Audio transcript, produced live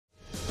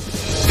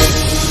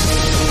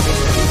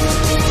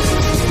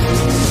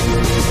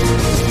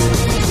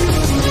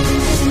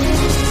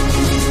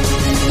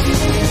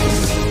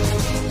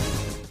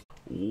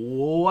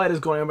What is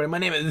going on, everybody? My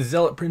name is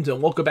ZealetPrince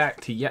and welcome back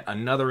to yet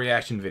another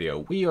reaction video.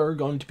 We are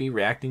going to be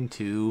reacting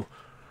to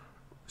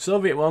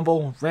Soviet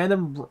Rumble,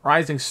 Random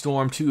Rising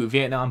Storm 2,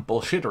 Vietnam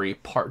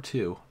Bullshittery, Part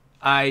 2.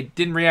 I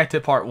didn't react to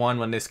Part 1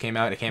 when this came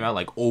out. It came out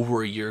like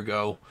over a year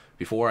ago,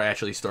 before I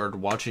actually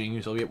started watching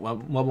Soviet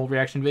Rumble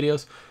reaction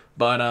videos.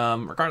 But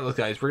regardless,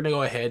 guys, we're going to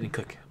go ahead and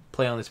click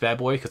play on this bad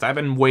boy, because I've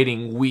been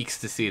waiting weeks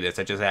to see this.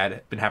 I just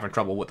been having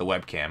trouble with the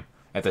webcam,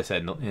 as I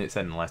said in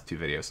the last two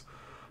videos.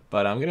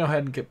 But I'm going to go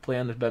ahead and play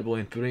on this bad boy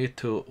in 3,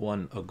 2,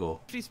 1,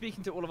 go. Actually,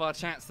 speaking to all of our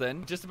chats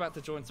then, just about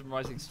to join some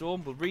Rising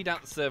Storm. We'll read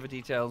out the server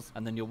details,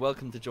 and then you're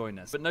welcome to join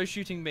us. But no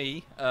shooting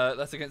me,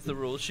 that's against the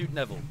rules. Shoot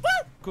Neville.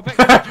 Quebec,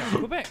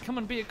 Quebec, come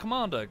and be a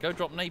commander. Go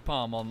drop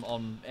napalm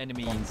on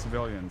enemy... On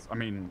civilians. I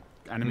mean,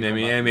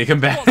 enemy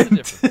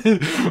combatants. What's the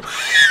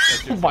difference?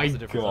 Oh my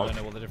God. I don't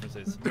know what the difference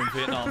is. We're in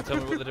Vietnam, tell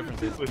me what the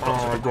difference is.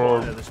 Oh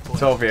god.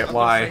 Soviet,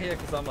 why? I'm here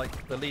because I'm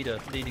like the leader,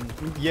 leading.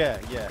 Yeah.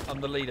 I'm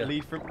the leader.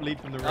 Lead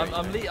from the right.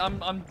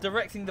 I'm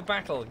directing the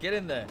battle. Get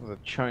in there. The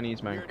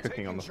Chinese man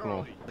cooking on the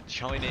floor. The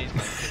Chinese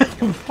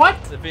man.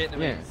 What? The Vietnamese.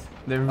 Yeah.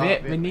 The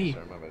Vietnamese.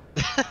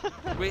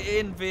 We're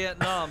in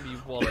Vietnam,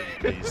 you wallop.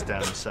 These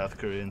damn South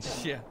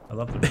Koreans. Yeah. I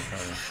love the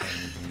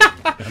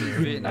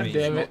Vietnamese,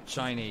 damn it. not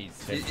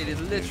Chinese. It is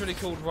literally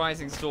called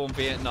Rising Storm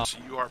Vietnam. So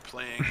you are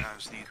playing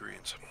as the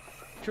Koreans.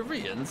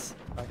 Koreans?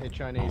 I hate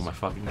Chinese. Oh my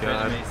fucking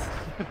god.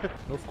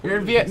 Vietnamese. You're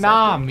in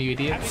Vietnam, you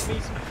idiots.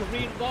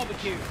 Korean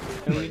barbecue.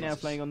 Are we now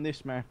playing on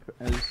this map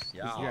as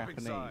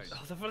Japanese? Oh,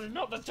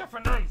 not the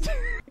Japanese!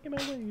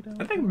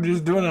 I think we're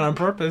just doing it on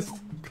purpose.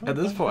 At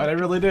this point, I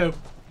really do.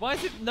 Why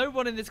is it no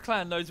one in this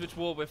clan knows which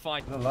war we're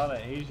fighting? a lot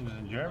of Asians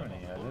in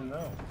Germany. I didn't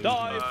know.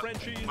 Die,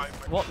 Frenchies!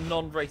 What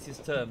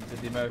non-racist terms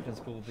did the Americans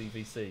call the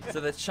VC?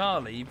 So they're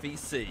Charlie,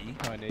 VC.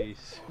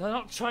 Chinese. They're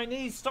not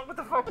Chinese. Stop with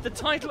the fuck. The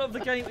title of the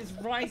game is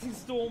Rising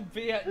Storm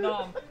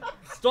Vietnam.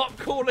 Stop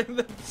calling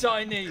them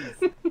Chinese.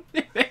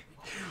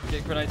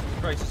 Get grenades with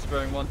gracious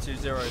spreading 1, 2,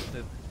 0.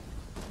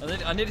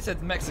 I nearly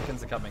said the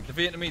Mexicans are coming. The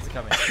Vietnamese are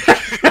coming.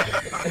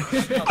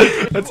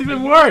 That's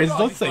even worse.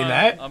 Don't say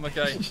that. I'm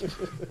okay.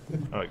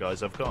 Alright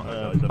guys, I've got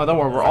Oh, don't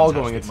worry, we're all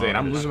going insane.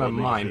 I'm losing my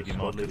mind.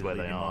 Marked where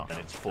they are, and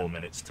it's 4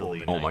 minutes till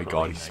the Oh my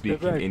god, he's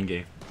speaking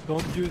in-game.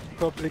 Don't use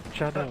public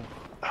channel.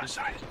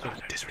 sorry,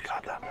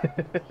 disregard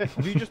that.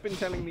 Have you just been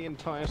telling the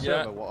entire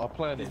server what our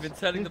plan He's is? been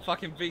telling the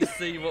fucking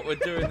VC what we're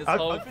doing this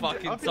whole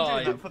fucking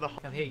time.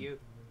 Come here, you.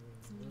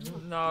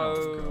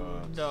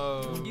 No,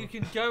 no. You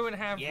can go and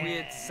have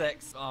weird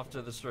sex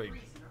after the stream.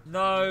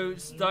 No,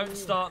 don't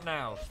start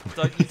now.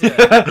 Don't you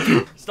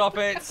dare. Stop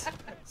it.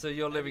 So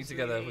you're living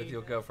together with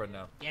your girlfriend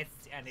now. Yes,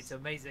 and it's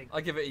amazing.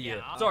 I give it a year.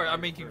 Yeah. Sorry, I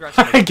mean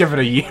congratulations. I give it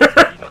a year.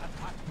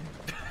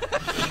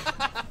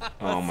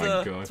 Oh my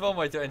god. That's one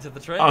way to enter the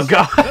trench. Oh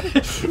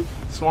god.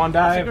 Swan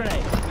dive.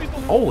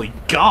 Holy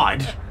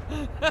god.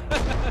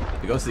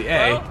 It goes to the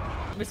A. Well,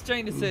 Miss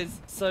Jana says,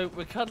 so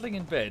we're cuddling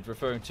in bed,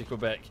 referring to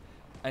Quebec,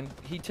 and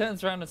he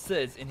turns around and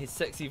says in his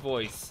sexy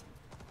voice,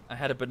 I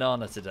had a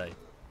banana today.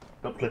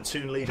 Got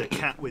platoon leader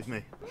Cat with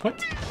me.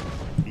 What?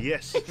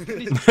 Yes.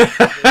 Need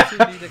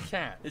a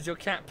cat. Is your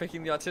cat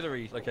picking the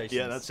artillery locations?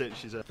 Yeah, that's it.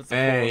 She's a. Puts the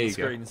phone on the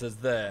screen and says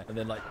there, and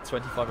then like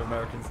 25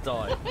 Americans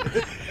die.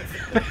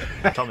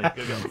 Tommy,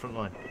 go get on the front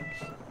line.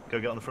 Go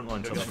get on the front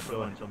line, Tommy.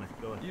 Go on, Tommy.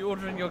 Go on. You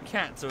ordering your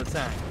cat to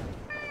attack?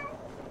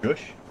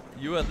 Gush.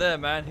 You weren't there,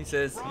 man. He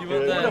says you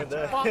weren't there.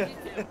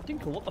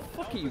 Dinkle, what the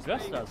fuck are you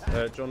dressed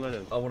as? John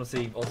Lennon. I want to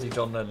see Aussie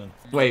John Lennon.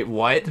 Wait,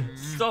 what?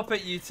 Stop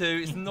it, you two.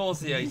 It's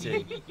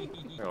nauseating.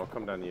 Oh,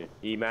 come down you.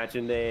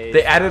 Imagine this.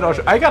 They added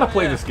I gotta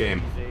play this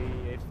game.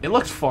 It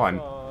looks fun.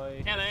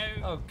 Hello.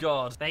 Oh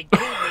god. They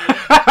call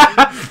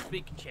me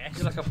Big Chest.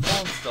 You're like a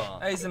porn star.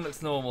 Hazen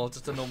looks normal,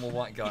 just a normal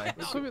white guy. It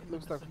looks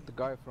like the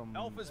guy from.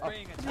 What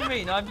do you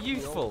mean? I'm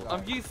youthful.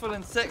 I'm youthful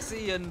and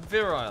sexy and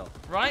virile,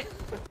 right?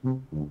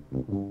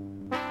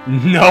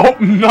 Nope,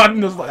 not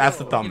in this. That's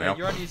the You know, thumbnail.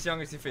 you're only as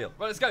young as you feel.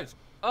 Right, let's go.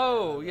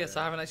 Oh, yes,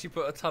 I haven't actually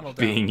put a tunnel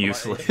down. Being Right.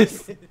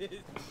 useless.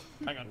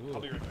 Hang on, I'll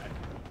be right back.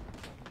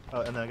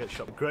 Oh, and then I get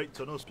shot. Great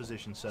tunnels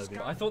position,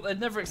 Soviet. I thought they'd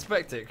never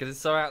expect it because it's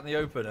so out in the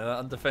open and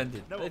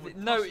undefended.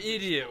 No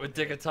idiot would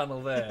dig a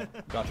tunnel there.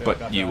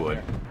 But you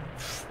would.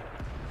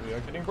 We are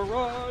getting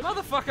barrage.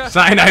 Motherfucker!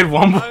 Cyanide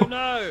Wumble. Oh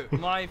no!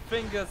 My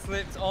finger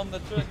slipped on the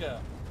trigger.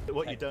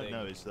 What you don't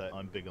know is that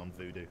I'm big on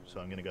voodoo, so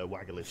I'm going to go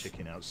waggle a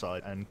chicken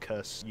outside and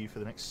curse you for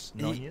the next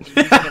 9 years.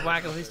 He's gonna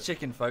waggle his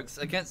chicken, folks,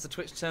 against the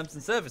Twitch terms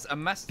and service. A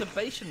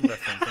masturbation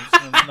reference. I'm just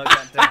gonna note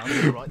that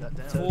down. Write that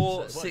down.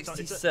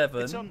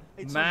 467 it's on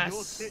your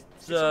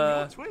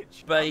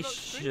Twitch.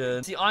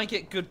 masturbation. See, I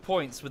get good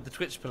points with the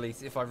Twitch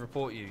police if I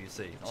report you. You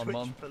see,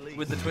 Police.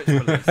 with the Twitch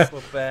police.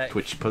 For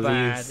Twitch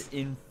bad police.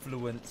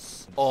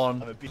 influence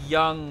on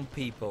young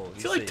people.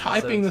 Is he like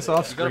typing this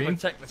off You gotta screen?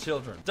 protect the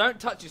children. Don't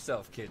touch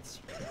yourself, kids.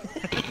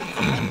 This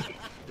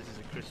is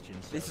a Christian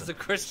server. This is a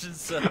Christian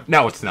server.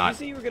 No, it's You not.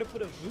 say you were gonna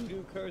put a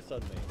voodoo curse on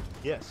me.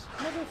 Yes.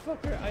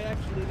 Motherfucker, I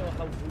actually know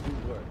how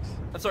voodoo works.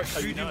 I'm sorry, Oh,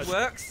 you voodoo know it.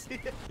 works?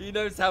 He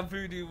knows how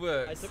voodoo I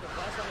works. took a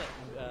class on it.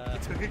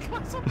 Took a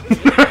class on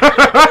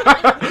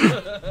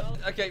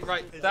Okay,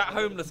 right. That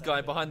homeless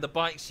guy behind the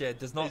bike shed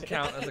does not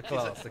count as a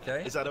class,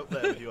 okay? Is that up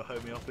there with your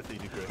homeopathy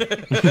degree?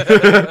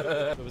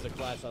 There was a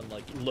class on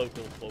like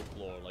local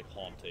folklore, like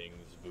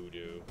hauntings,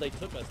 voodoo. They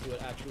took us to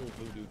an actual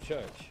voodoo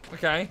church.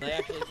 Okay. They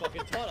actually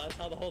fucking taught us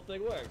how the whole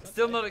thing works.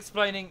 Still not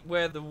explaining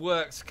where the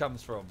works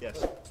comes from.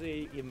 Yes.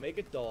 See, you make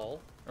a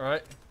doll,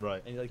 Alright.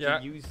 Right. and like Yeah.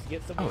 you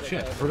get someone's Oh,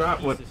 shit, like, forgot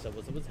piece what- of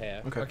someone's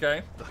hair, Okay.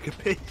 Okay. Like a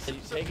piece. and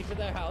you take it to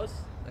their house,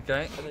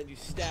 Okay. and then you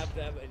stab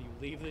them, and you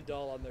leave the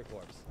doll on their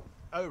corpse.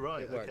 Oh,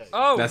 right. It works. Okay.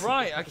 Oh, That's-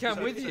 right. Okay, I'm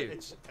So with you.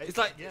 It's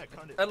like yeah,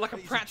 kind of. like a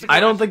it's practical I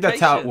don't think that's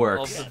how it application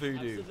works. of the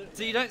voodoo. Absolutely.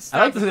 So you don't I stab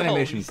like the this doll,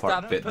 animation you part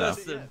stab the bit, though.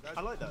 person.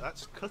 I like that.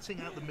 That's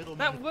cutting out the middle.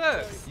 That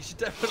works. You should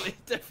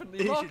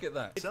definitely market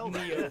that. Sell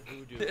that. Neo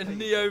voodoo.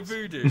 Neo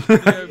voodoo.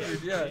 Neo voodoo,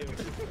 yeah.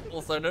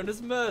 Also known as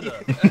murder.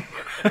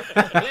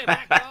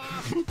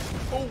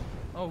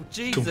 Oh,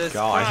 Jesus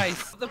God.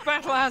 Christ. The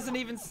battle hasn't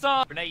even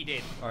started.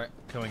 Grenaded. Alright,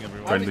 coming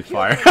everyone. Friendly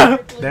fire.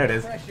 There it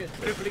is.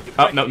 Crippling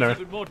Oh, depression no, is no.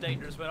 even more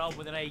dangerous when I'm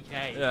with an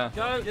AK. Yeah.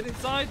 Go, get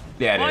inside.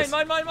 Yeah, it mine, is.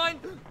 Mine.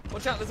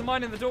 Watch out, there's a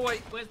mine in the doorway.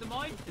 Where's the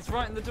mine? It's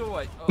right in the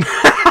doorway.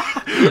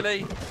 Oh.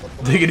 Really?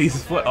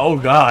 Diggity's foot. Oh,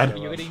 God.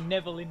 You're getting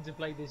Neville in to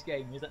play this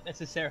game. Is that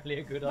necessarily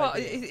a good Well,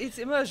 idea? it's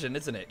immersion,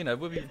 isn't it? You know,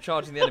 we'll be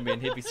charging the enemy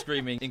and he'd be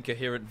screaming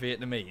incoherent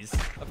Vietnamese.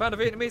 I found a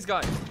Vietnamese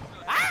guy.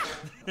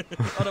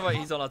 Oh no, wait,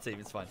 he's on our team.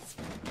 It's fine.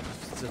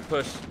 Just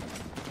push.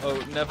 Oh,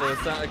 Neville,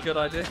 is that a good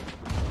idea?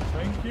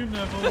 Thank you,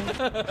 Neville.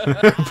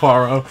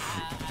 Paro.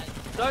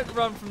 Don't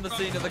run from the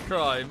scene of the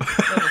crime.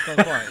 Neville's gone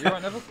quiet. You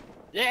alright, Neville?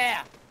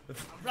 Yeah! I'm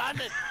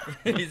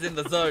running! He's in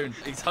the zone.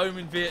 He's home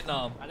in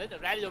Vietnam. I let the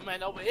radio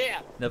man over here!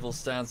 Neville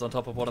stands on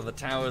top of one of the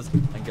towers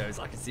and goes,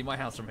 I can see my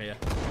house from here.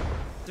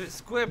 So it's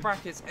square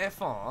brackets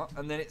FR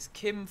and then it's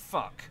Kim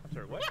Fuck.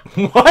 Sorry, what?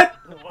 What?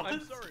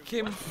 I'm sorry.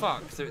 Kim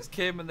Fuck. So it's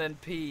Kim and then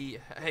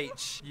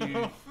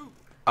PHU.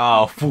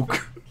 Oh,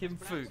 fuck. Kim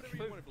Fook.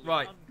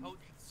 Right. Uncultured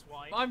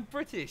swine. I'm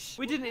British.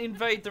 We didn't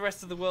invade the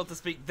rest of the world to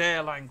speak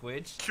their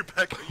language.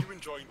 Quebec, are you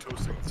enjoying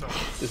toasting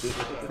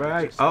the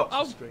Right. Oh.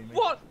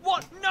 Oh,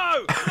 what?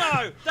 No!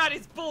 No! That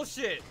is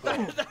bullshit!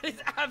 That is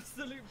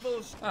absolute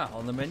bullshit. Ah,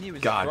 on the menu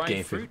is God, dried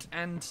game fruit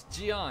and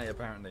GI,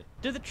 apparently.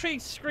 Do the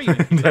trees scream?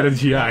 That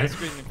is GI.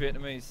 Screaming in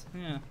Vietnamese.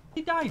 Yeah.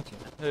 He died.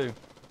 Who?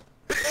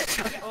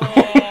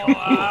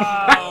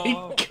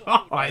 Oh!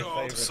 God. Oh,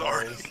 I'm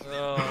sorry.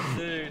 Oh,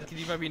 dude. Can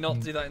you maybe not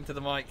do that into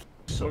the mic?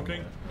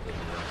 Soaking.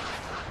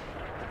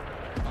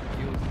 Fuck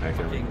you, Okay.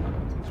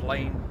 fucking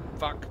plain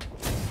fuck.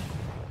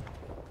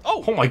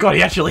 Oh my God,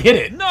 he actually hit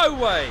it. No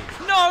way!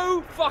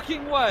 No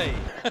fucking way!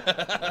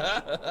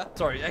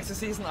 Sorry,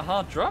 ecstasy isn't a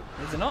hard drug,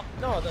 is it not?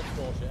 No, that's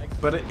bullshit.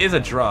 But it is a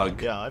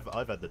drug. Yeah,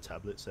 I've had the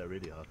tablets. They're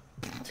really hard.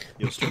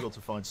 You'll struggle to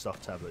find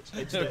soft tablets.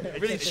 It's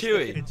Really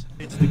chewy.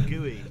 It's the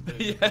gooey,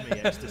 the Yeah.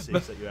 gummy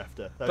ecstasies that you're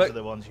after. Those But- are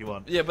the ones you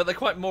want. Yeah, but they're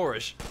quite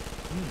Moorish.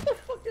 What the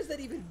fuck does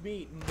that even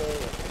mean? More.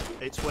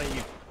 It's where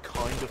you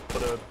kind of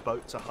put a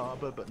boat to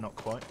harbour, but not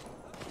quite.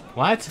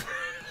 What?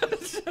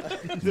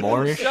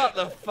 Moorish? Shut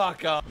the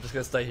fuck up. I'm just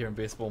gonna stay here and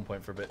be a spawn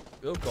point for a bit.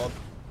 Oh god.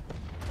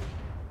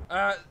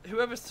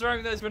 Whoever's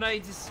throwing those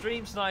grenades is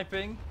stream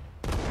sniping.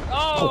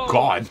 Oh,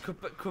 God.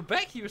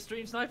 Quebec, you were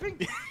stream sniping?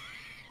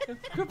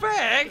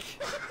 Quebec?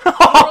 We're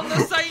on the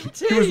same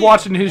team. He was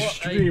watching his What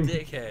stream. A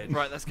dickhead.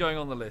 Right, that's going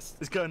on the list.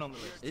 It's going on the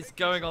list. It's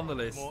going on the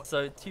list.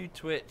 So to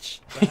Twitch.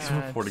 He's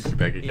bad reporting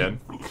Quebec again.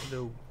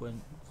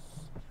 Influence.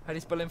 How do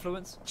you spell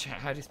influence? Chat,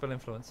 how do you spell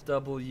influence?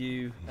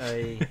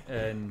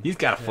 W-A-N. He's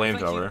got a Thank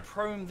you, flamethrower.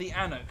 Prome the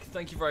Anarch.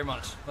 Thank you very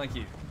much. Thank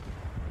you.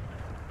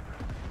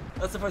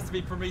 That's supposed to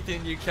be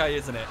Promethean UK,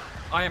 isn't it?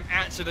 I am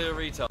actually a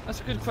retard.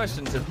 That's a good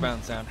question, says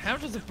Bounce Sound. How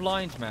does a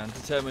blind man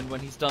determine when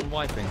he's done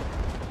wiping?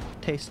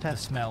 Taste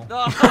test. Smell.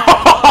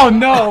 Oh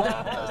no!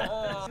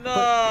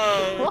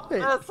 No! Why?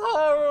 That's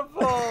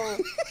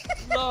horrible!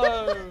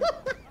 No!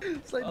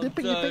 It's like Oh,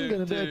 dipping your finger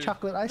in a bit dude. of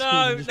chocolate ice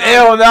No, cream. no.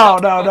 Ew, no,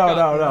 no, no,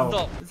 no, no.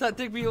 Stop. Is that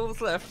Digby all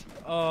that's left?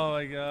 Oh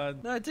my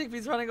god. No,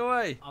 Digby's running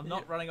away. I'm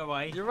not running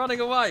away. You're running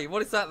away.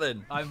 What is that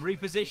then? I'm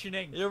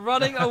repositioning. You're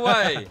running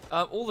away.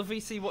 All the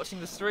VC watching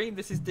the stream,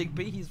 this is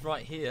Digby. He's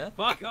right here.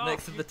 Fuck off.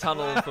 Next to the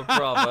tunnel for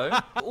Bravo.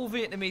 All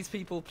Vietnamese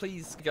people,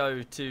 please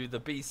go to the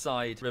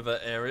B-side river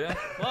area.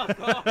 Fuck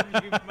off,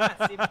 you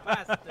massive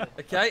bastard.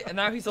 Okay, and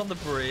now he's on the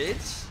bridge.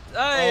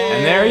 Hey!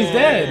 And there he's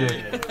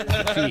dead.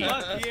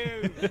 Fuck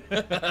you.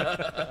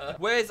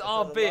 Where's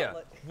our beer?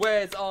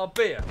 Where's our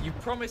beer? You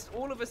promised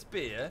all of us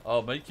beer.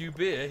 I'll make you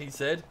beer, he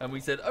said. And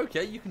we said,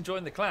 okay, you can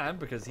join the clan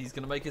because he's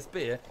going to make us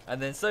beer.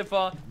 And then so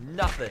far,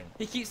 nothing.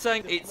 He keeps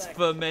saying it's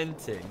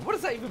fermenting. What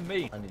does that even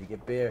mean? I need to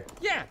get beer.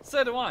 Yeah,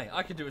 so do I.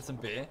 I could do with some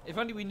beer. If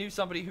only we knew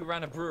somebody who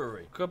ran a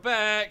brewery.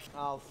 Quebec.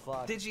 Oh,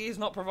 fuck. Digi has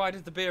not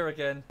provided the beer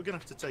again. We're going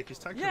to have to take his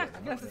tag Yeah, away.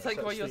 I'm going to have to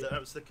take away yours. That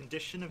was the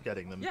condition of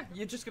getting them. Yeah,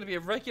 you're just going to be a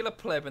regular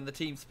pleb in the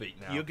team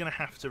speak now. You're going to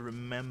have to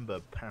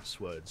remember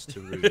passwords to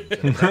rooms.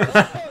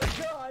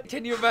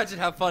 Can you imagine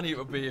how funny it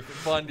would be if it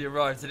finally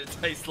arrives and it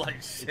tastes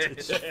like shit?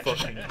 It's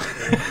fucking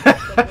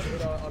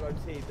On our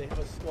team, they have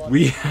a squad.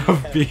 We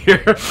have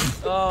beer.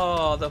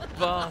 Oh, the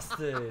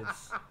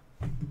bastards.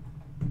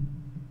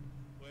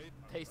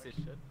 Taste this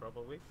shit,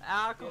 probably.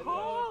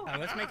 Alcohol.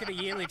 Let's make it a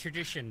yearly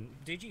tradition.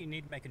 Did you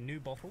need to make a new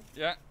bottle?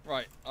 Yeah,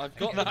 right. I've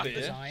got the beer.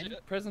 Design.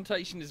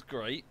 Presentation is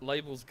great.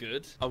 Label's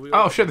good.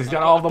 Oh shit, he's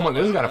got all of them on.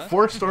 This has got a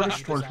 4-star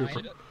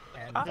stormtrooper. Design,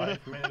 and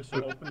 5 minutes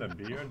to open a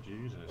beer,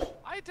 Jesus.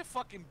 I had to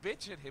fucking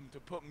bitch at him to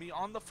put me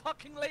on the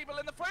fucking label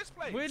in the first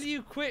place. Will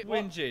you quit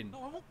whinging? No,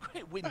 I won't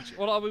quit whinging.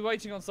 Well, are we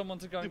waiting on someone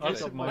to go and get I've it?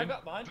 got mine.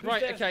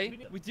 Right, okay.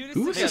 We do this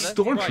Who's a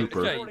together. Right,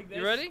 stormtrooper? okay.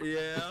 You ready?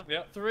 Yeah.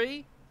 Yeah.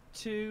 3,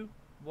 2,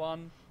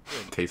 1.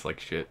 Drink. Tastes like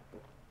shit.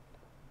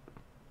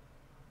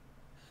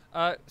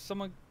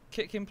 Someone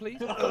kick him, please.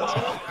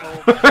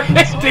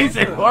 It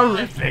tasted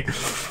horrific.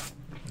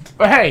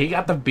 But hey, he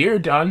got the beer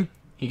done.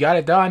 He got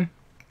it done.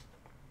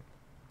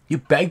 You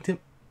begged him.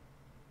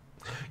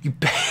 You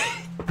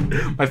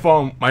begged. My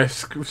phone, my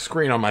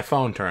screen on my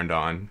phone turned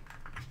on.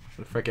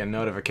 The freaking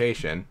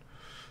notification,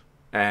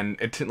 and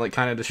it like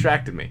kind of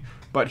distracted me.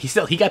 But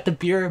he got the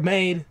beer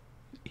made.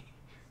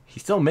 He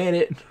still made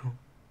it,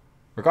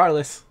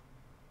 regardless.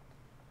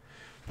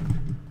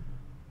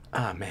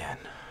 Ah, man.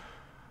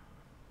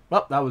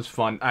 Well, that was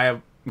fun.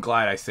 I'm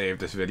glad I saved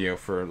this video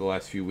for the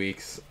last few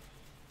weeks.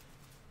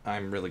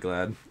 I'm really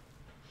glad.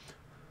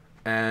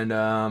 And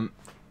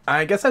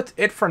I guess that's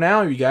it for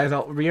now, you guys.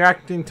 I'll be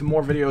reacting to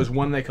more videos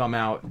when they come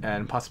out,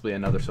 and possibly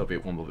another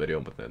Soviet Wumble video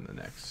within the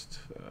next...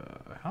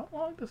 how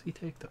long does he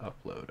take to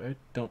upload? I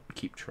don't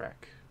keep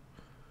track.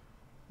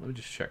 Let me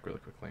just check really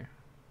quickly.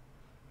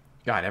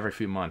 God, every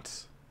few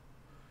months.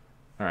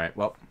 Alright,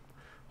 well.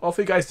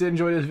 Hopefully you guys did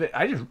enjoy this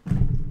video.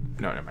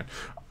 No, never mind.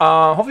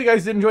 Hopefully you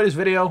guys did enjoy this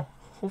video.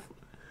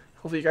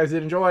 Hopefully you guys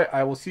did enjoy.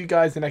 I will see you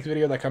guys in the next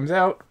video that comes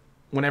out.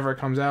 Whenever it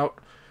comes out.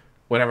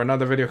 Whenever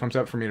another video comes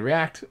up for me to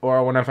react.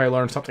 Or whenever I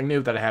learn something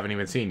new that I haven't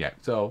even seen yet.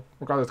 So,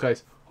 regardless,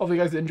 guys. Hopefully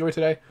you guys did enjoy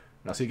today.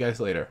 And I'll see you guys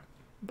later.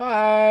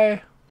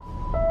 Bye!